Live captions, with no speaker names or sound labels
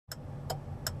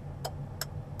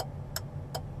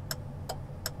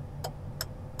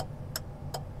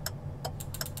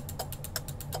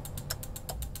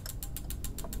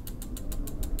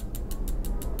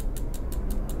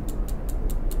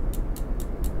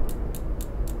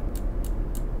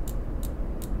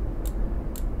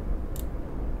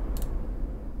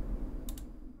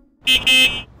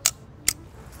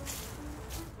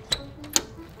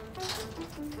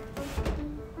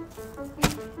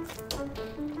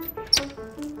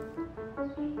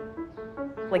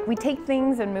Like, we take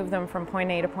things and move them from point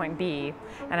A to point B,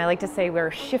 and I like to say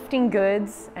we're shifting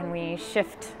goods, and we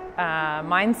shift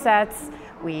mindsets,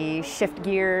 we shift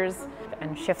gears,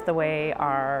 and shift the way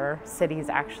our cities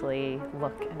actually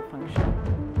look and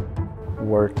function.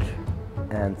 Work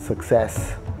and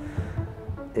success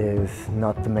is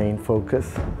not the main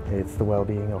focus, it's the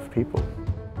well-being of people.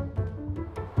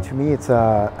 To me, it's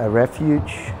a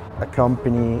refuge, a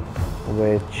company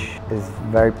which is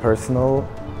very personal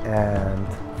and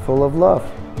full of love.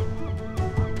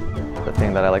 The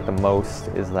thing that I like the most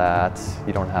is that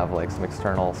you don't have like some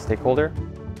external stakeholder.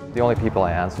 The only people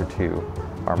I answer to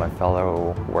are my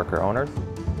fellow worker owners.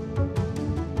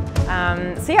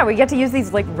 So yeah, we get to use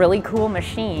these like really cool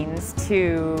machines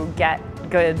to get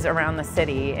goods around the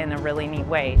city in a really neat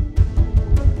way.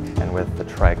 And with the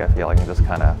trike, I feel I can just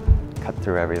kind of cut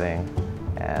through everything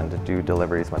and do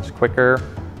deliveries much quicker.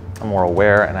 I'm more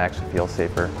aware and I actually feel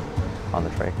safer on the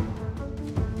trike.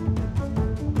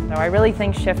 So I really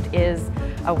think Shift is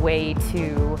a way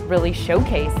to really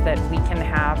showcase that we can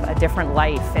have a different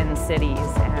life in cities,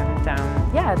 and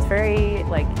yeah, it's very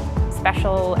like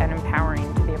special and empowering.